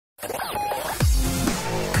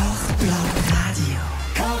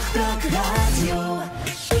Radio.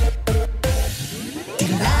 Die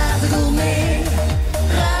Werbegourmet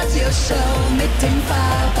Radioshow mit dem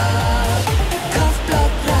Aber.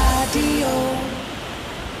 Kaufblock Radio.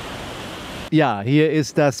 Ja, hier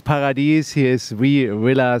ist das Paradies, hier ist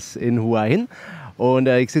VVillas Hua Hin und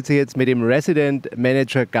ich sitze jetzt mit dem Resident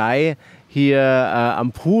Manager Guy hier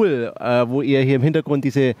am Pool, wo ihr hier im Hintergrund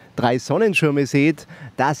diese 3 Sonnenschirme seht.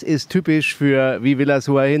 Das ist typisch für VVillas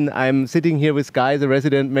Hua Hin. I'm sitting here with Guy, the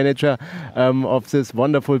resident manager of this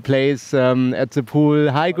wonderful place at the pool.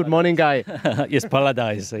 Hi, good morning, Guy. It's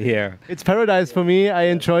paradise here. It's paradise for me. I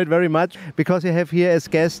enjoyed very much because you have here as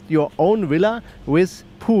guest your own villa with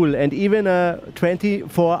pool and even a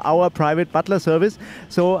 24-hour private butler service.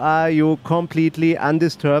 So are you completely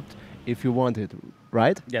undisturbed if you want it,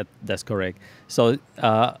 right? Yeah, that's correct. So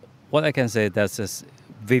what I can say that is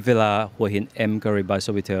VVillas Hua Hin OMG by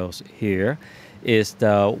Sofitel here is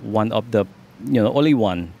the one of the only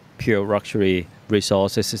one pure luxury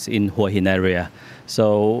resources in Hua Hin area.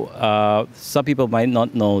 So some people might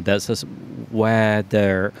not know that's where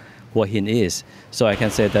the Hua Hin is. So I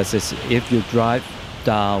can say that is if you drive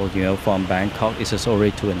down from Bangkok, it's just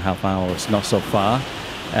already 2.5 hours, not so far.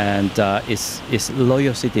 And it's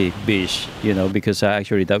Loyal City Beach, because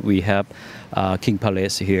actually that we have King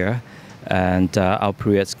Palace here, and our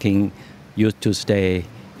previous king used to stay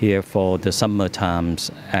here for the summer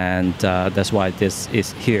times, and that's why this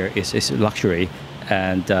is here is luxury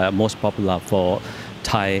and most popular for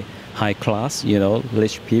Thai high class,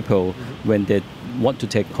 rich people when they want to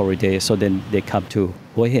take holiday, so then they come to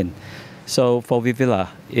Hua Hin. So for VVilla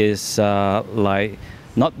is like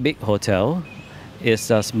not big hotel.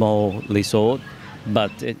 It's a small resort,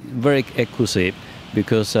 but very exclusive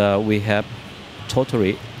because we have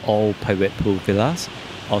totally all private pool villas.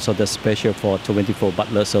 Also the special for 24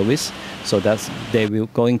 butler service. So that's they will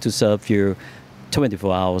going to serve you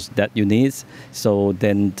 24 hours that you need. So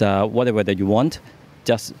then whatever that you want,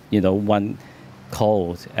 just one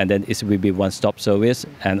call, and then it will be one-stop service.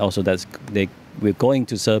 And also we're going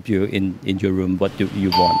to serve you in your room what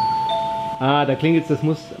you want. Ah, da klingelt es, das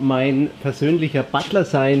muss mein persönlicher Butler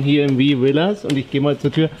sein hier im VVillas und ich gehe mal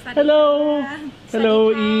zur Tür. Hello!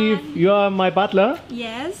 Hello Eve, you are my butler?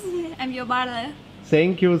 Yes, I'm your butler.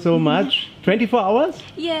 Thank you so much. 24 hours?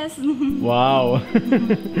 Yes. Wow.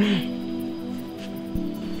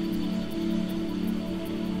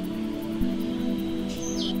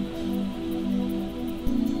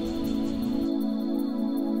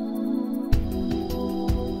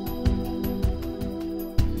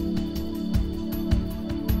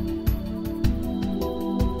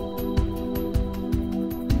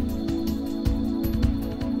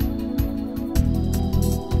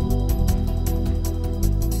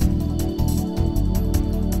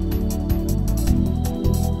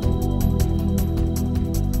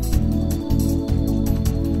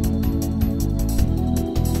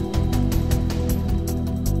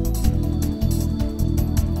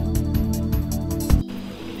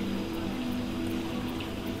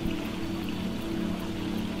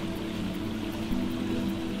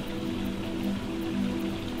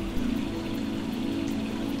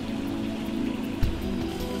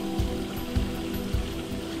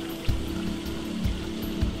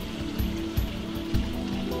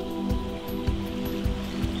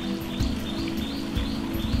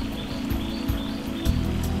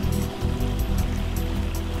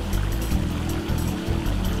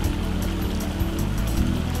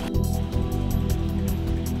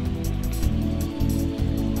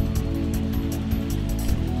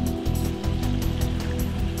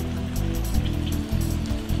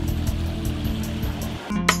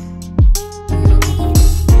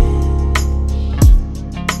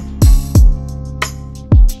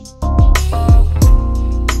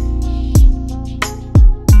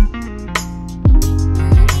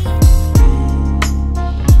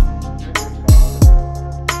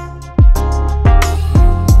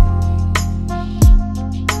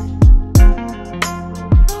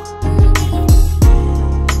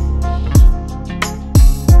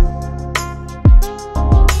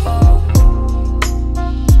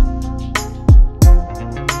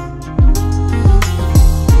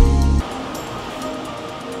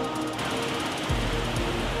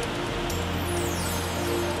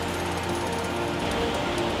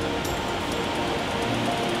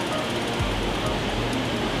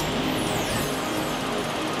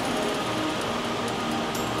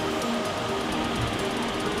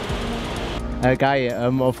 Guy,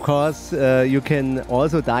 of course, you can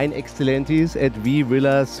also dine excellencies at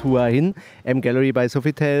VVillas Hua Hin Gallery by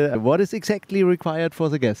Sofitel. What is exactly required for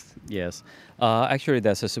the guests? Yes, actually,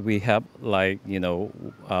 that's just, we have like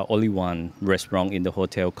only one restaurant in the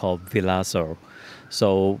hotel called Villas.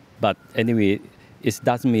 So, but anyway, it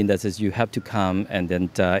doesn't mean that you have to come and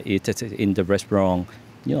then eat it in the restaurant,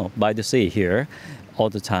 by the sea here all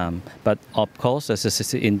the time. But of course, as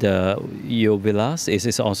is in your villas, it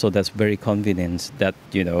is also that's very convenient that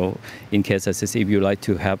in case as if you like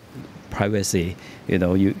to have privacy,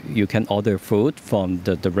 you can order food from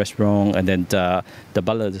the restaurant, and then the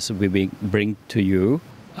butlers will bring to you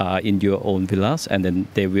in your own villas, and then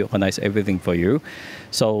they will organize everything for you.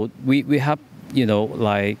 So we have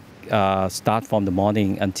start from the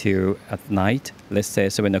morning until at night, let's say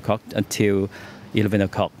 7 o'clock until 11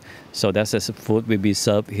 o'clock. So that's as food will be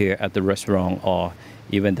served here at the restaurant, or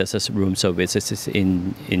even there's a room services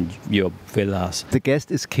in your villas. The guest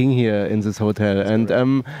is king here in this hotel. That's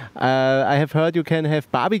and I have heard you can have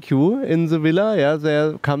barbecue in the villa. Yeah,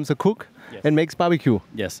 there comes a cook. Yes. And makes barbecue.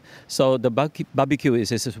 Yes. So the barbecue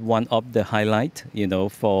is one of the highlight,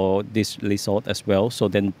 for this resort as well. So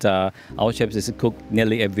then our chefs is cook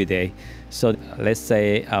nearly every day. So let's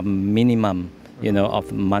say a minimum,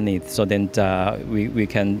 of money. So then we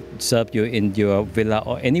can serve you in your villa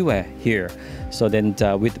or anywhere here. So then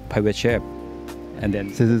with private chef, and then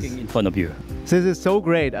cooking in front of you. This is so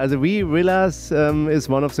great. Also VVillas is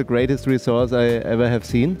one of the greatest resorts I ever have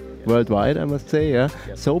seen. Worldwide, I must say, yeah.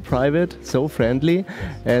 Yes. So private, so friendly.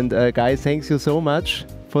 Yes. And guys, thanks you so much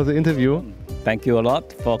for the interview. Thank you a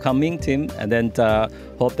lot for coming, Tim. And then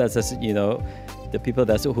hope that the people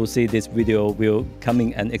who see this video will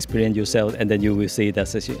coming and experience yourself, and then you will see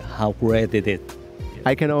how great it is.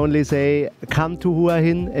 I can only say, come to Hua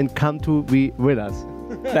Hin and come to VVillas.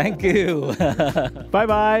 Thank you. Bye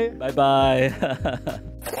bye. Bye bye.